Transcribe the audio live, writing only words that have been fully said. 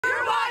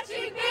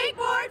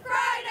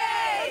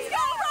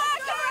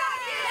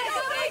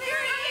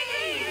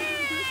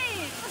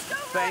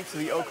thanks to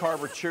the Oak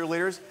Harbor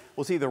cheerleaders.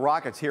 We'll see the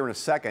Rockets here in a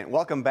second.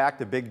 Welcome back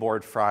to Big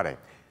Board Friday.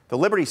 The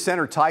Liberty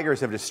Center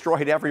Tigers have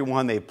destroyed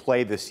everyone they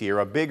played this year,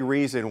 a big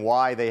reason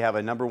why they have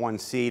a #1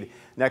 seed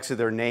next to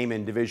their name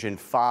in Division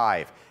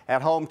 5.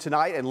 At home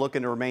tonight and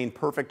looking to remain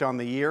perfect on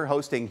the year,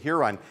 hosting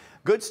Huron.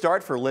 Good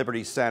start for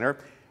Liberty Center.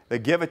 They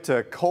give it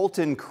to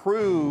Colton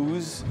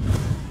Cruz,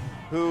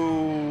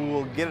 who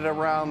will get it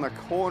around the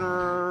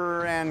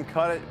corner and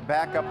cut it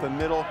back up the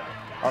middle.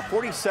 A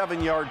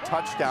 47-yard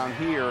touchdown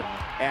here,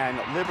 and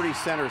Liberty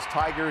Center's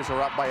Tigers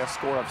are up by a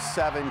score of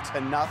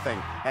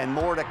 7-0, and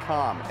more to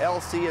come.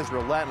 LC is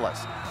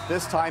relentless.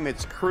 This time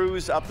it's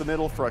Cruz up the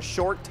middle for a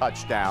short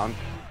touchdown.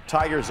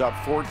 Tigers up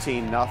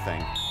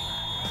 14-0.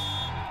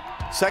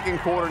 Second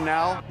quarter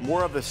now,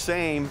 more of the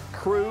same.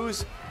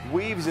 Cruz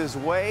weaves his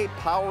way,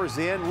 powers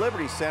in.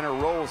 Liberty Center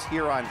rolls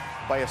Huron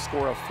by a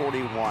score of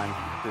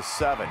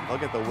 41-7.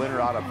 Look at the winner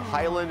out of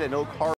Highland and Oak Harbor.